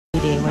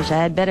WKDD. Wish I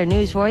had better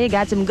news for you.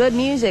 Got some good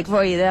music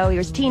for you, though.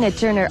 Here's Tina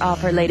Turner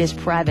off her latest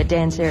Private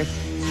Dancer.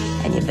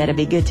 And you better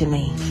be good to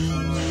me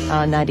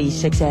on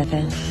 96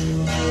 FM.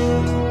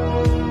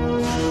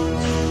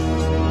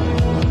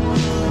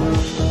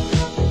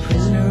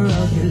 Prisoner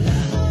of your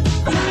love.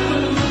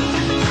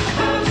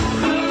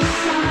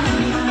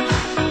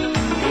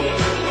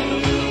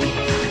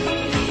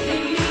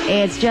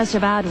 It's just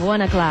about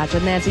 1 o'clock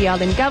with Nancy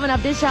Alden. Coming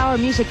up this hour,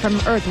 music from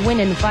Earth,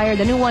 Wind & Fire,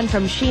 the new one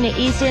from Sheena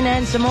Easton,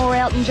 and some more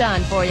Elton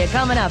John for you.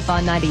 Coming up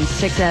on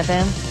 96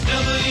 FM.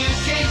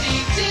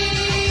 WKDD,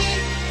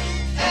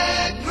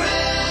 Akron.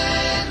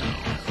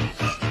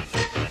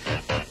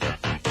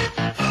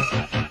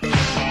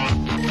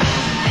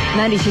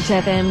 96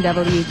 FM,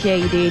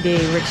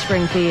 WKDD, Rick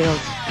Springfield,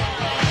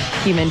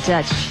 Human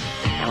Touch.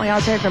 And we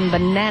also heard from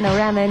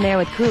Bananarama in there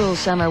with Cool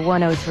Summer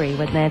 103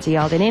 with Nancy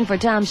Alden. In for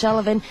Tom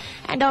Sullivan.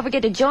 And don't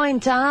forget to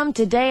join Tom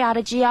today out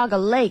at Geauga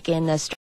Lake in the